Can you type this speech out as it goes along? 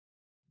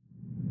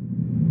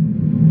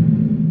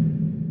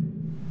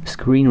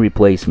Screen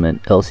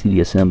replacement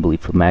LCD assembly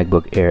for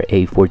MacBook Air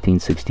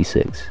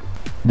A1466.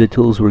 The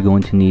tools we're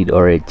going to need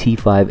are a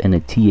T5 and a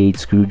T8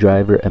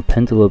 screwdriver, a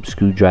PENTALOBE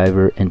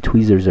screwdriver, and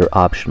tweezers are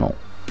optional.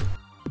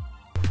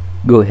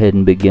 Go ahead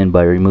and begin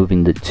by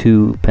removing the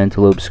two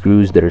PENTALOBE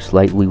screws that are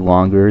slightly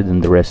longer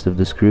than the rest of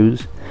the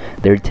screws.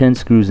 There are 10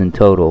 screws in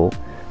total.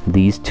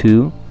 These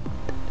two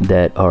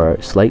that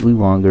are slightly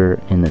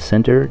longer in the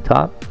center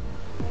top,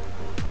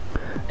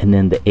 and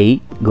then the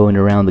 8 going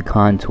around the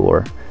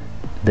contour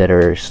that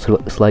are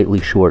slightly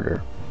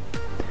shorter.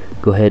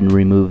 Go ahead and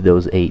remove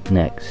those 8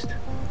 next.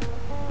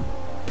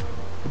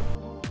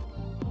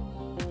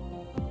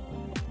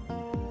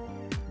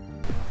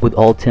 With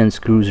all 10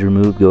 screws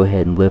removed, go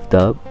ahead and lift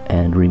up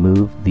and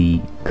remove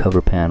the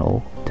cover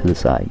panel to the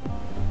side.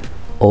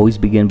 Always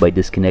begin by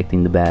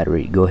disconnecting the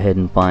battery. Go ahead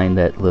and find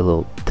that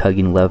little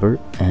tugging lever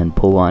and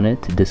pull on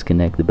it to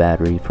disconnect the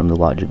battery from the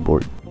logic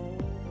board.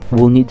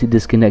 We'll need to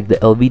disconnect the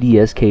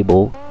LVDS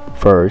cable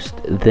first,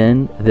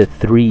 then the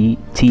 3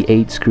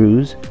 T8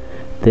 screws,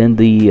 then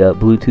the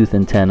Bluetooth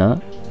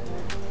antenna,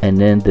 and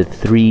then the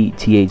 3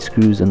 T8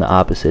 screws on the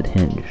opposite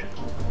hinge.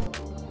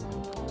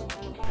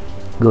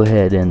 Go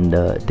ahead and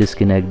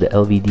disconnect the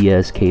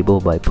LVDS cable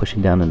by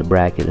pushing down on the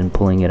bracket and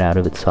pulling it out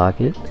of its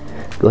socket.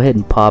 Go ahead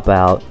and pop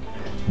out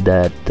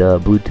that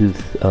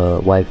Bluetooth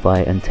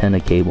Wi-Fi antenna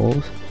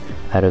cables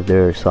out of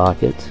their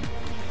sockets.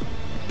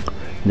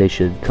 They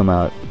should come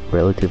out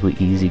relatively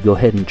easy. Go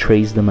ahead and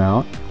trace them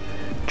out.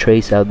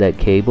 Trace out that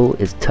cable.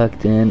 It's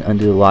tucked in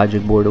under the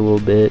logic board a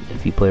little bit.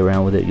 If you play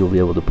around with it, you'll be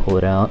able to pull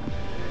it out.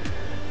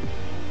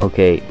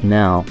 Okay,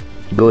 now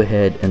go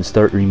ahead and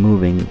start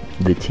removing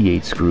the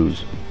T8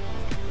 screws.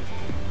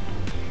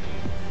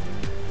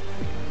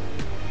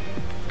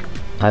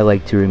 I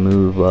like to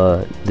remove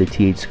the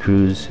T8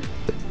 screws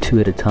 2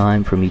 at a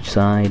time from each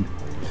side,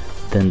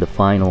 then the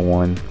final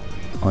one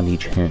on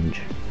each hinge.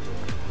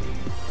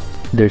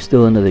 There's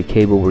still another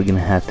cable we're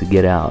gonna have to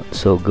get out,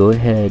 so go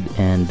ahead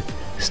and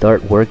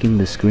start working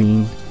the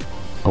screen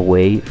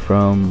away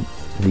from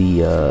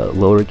the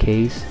lower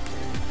case,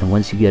 and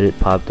once you get it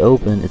popped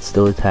open, it's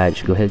still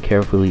attached. Go ahead,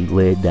 carefully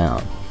lay it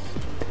down.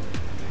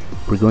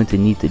 We're going to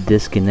need to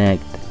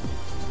disconnect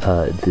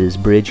this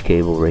bridge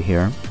cable right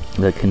here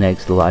that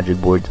connects the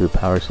logic board to the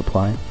power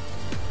supply.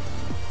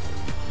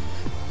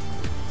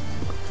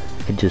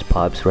 It just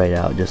pops right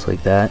out just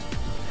like that.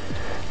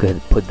 Go ahead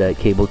and put that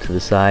cable to the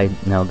side.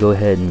 Now go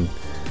ahead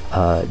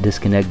and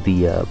disconnect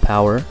the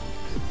power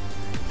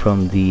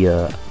from the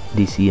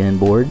DCN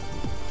board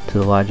to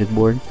the logic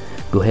board.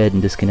 Go ahead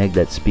and disconnect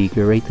that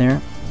speaker right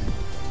there.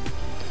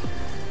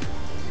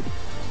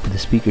 With the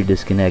speaker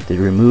disconnected,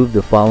 remove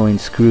the following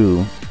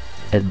screw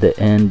at the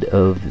end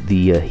of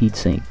the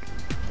heatsink.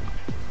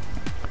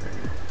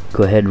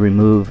 Go ahead and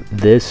remove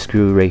this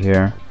screw right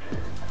here,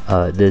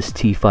 this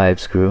T5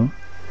 screw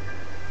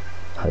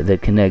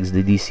that connects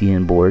the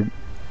DCN board.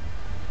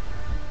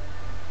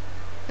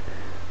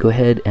 Go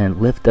ahead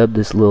and lift up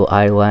this little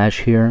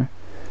eyelash here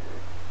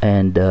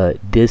and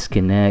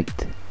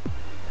disconnect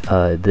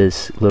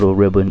this little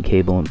ribbon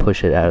cable and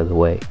push it out of the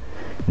way.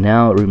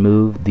 Now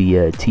remove the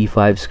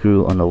T5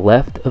 screw on the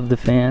left of the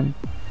fan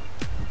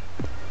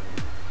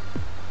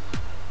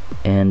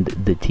and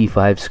the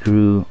T5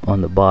 screw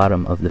on the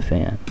bottom of the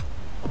fan.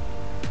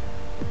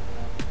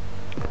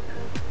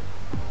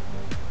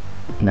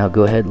 Now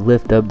go ahead,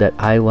 lift up that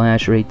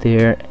eyelash right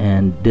there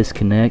and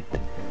disconnect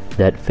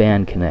that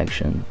fan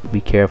connection.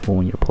 Be careful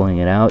when you're pulling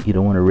it out, you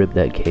don't want to rip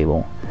that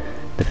cable.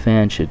 The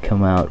fan should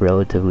come out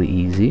relatively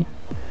easy.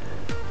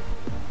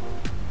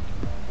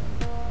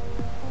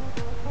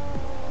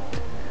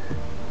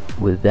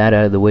 With that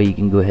out of the way, you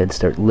can go ahead and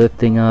start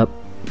lifting up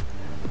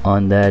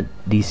on that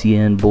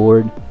DCN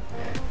board,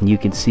 and you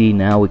can see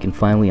now we can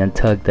finally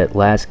untuck that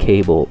last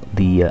cable,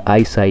 the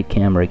eyesight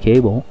camera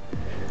cable.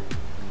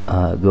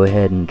 Go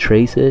ahead and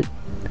trace it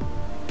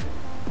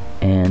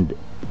and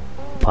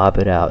pop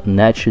it out, and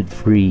that should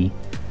free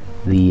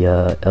the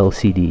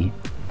LCD.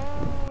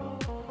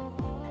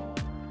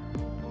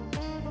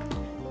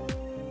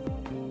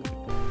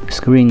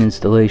 Screen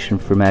installation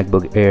for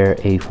MacBook Air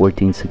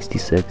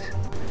A1466.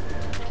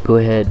 Go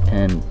ahead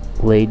and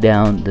lay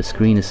down the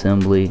screen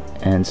assembly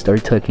and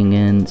start tucking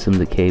in some of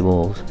the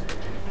cables.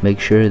 Make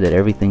sure that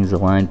everything's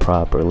aligned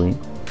properly.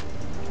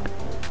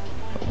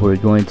 We're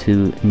going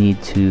to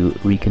need to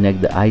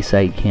reconnect the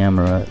eyesight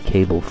camera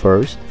cable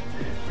first.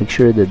 Make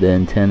sure that the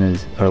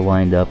antennas are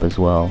lined up as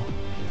well.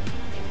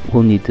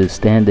 We'll need to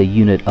stand the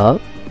unit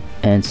up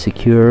and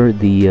secure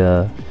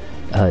the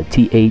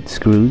T8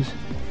 screws,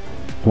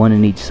 one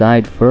on each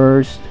side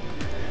first,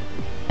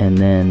 and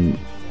then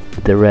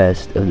the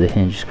rest of the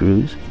hinge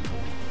screws.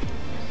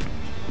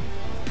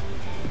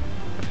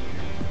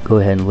 Go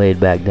ahead and lay it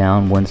back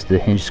down once the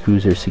hinge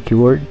screws are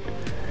secured.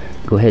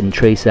 Go ahead and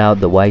trace out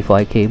the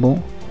Wi-Fi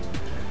cable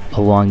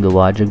along the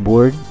logic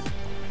board.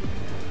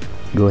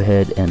 Go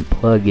ahead and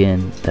plug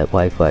in that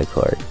Wi-Fi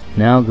card.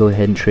 Now go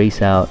ahead and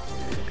trace out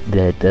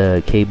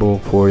that cable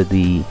for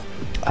the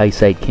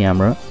eyesight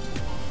camera.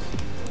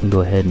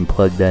 Go ahead and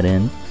plug that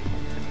in.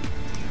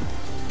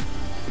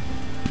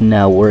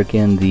 Now work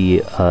in the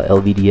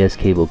LVDS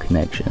cable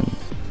connection.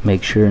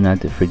 Make sure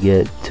not to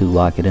forget to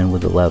lock it in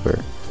with a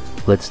lever.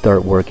 Let's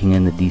start working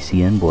in the DC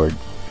in board.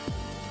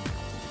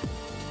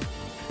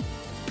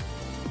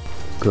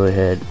 Go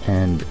ahead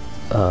and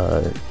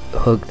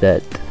hook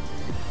that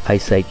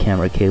eyesight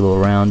camera cable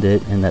around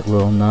it in that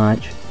little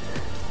notch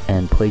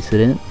and place it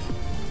in.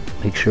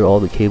 Make sure all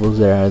the cables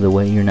are out of the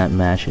way, you're not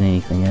mashing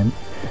anything in.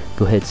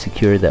 Go ahead,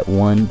 secure that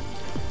one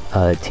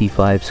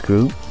T5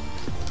 screw.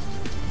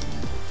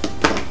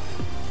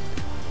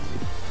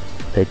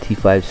 That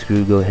T5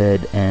 screw, go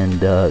ahead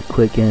and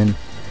click in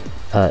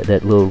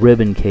that little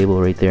ribbon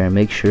cable right there and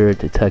make sure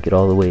to tuck it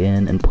all the way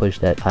in and push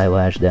that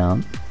eyelash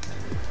down.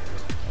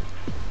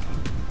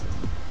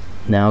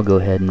 Now go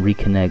ahead and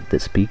reconnect the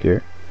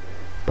speaker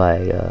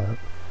by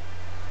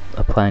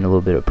applying a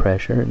little bit of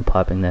pressure and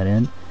popping that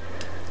in.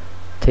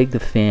 Take the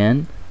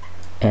fan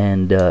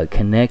and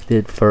connect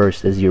it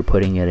first as you're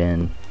putting it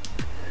in.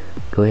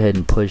 Go ahead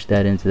and push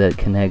that into that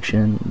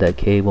connection, that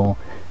cable,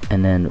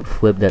 and then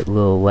flip that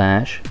little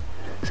lash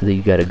so that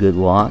you got a good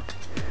lock.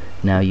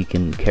 Now you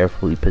can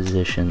carefully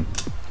position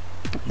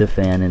the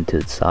fan into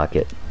its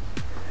socket.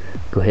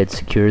 Go ahead,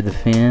 secure the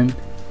fan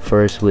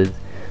first with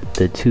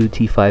the two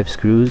T5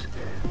 screws,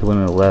 the one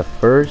on the left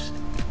first,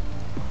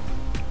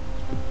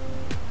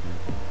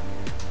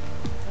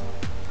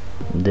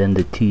 and then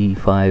the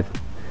T5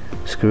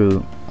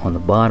 screw on the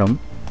bottom.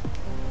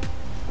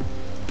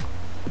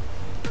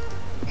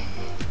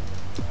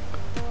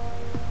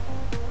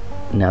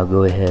 Now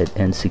go ahead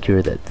and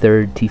secure that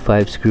third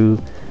T5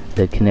 screw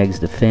that connects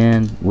the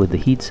fan with the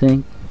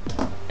heatsink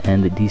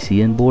and the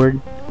DC in board.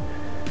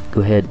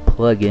 Go ahead,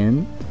 plug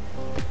in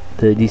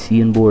the DC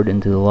in board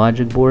into the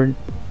logic board.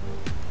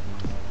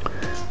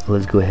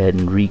 Let's go ahead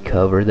and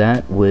recover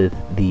that with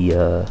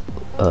the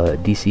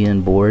DC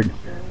in board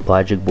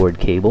logic board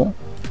cable.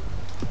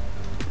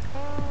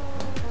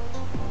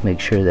 Make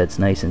sure that's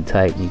nice and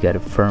tight and you got a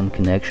firm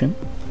connection.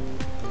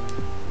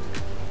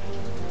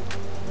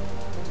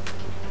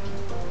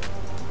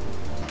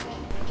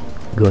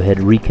 Go ahead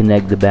and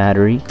reconnect the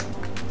battery.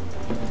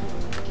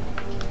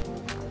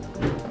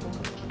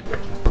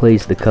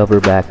 Place the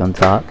cover back on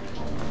top.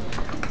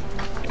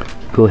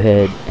 Go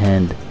ahead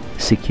and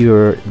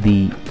secure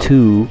the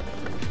two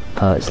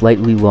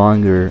slightly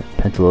longer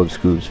pentalobe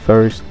screws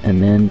first,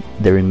 and then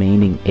the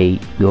remaining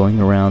 8 going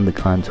around the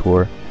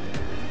contour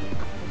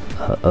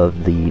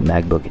of the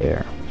MacBook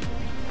Air.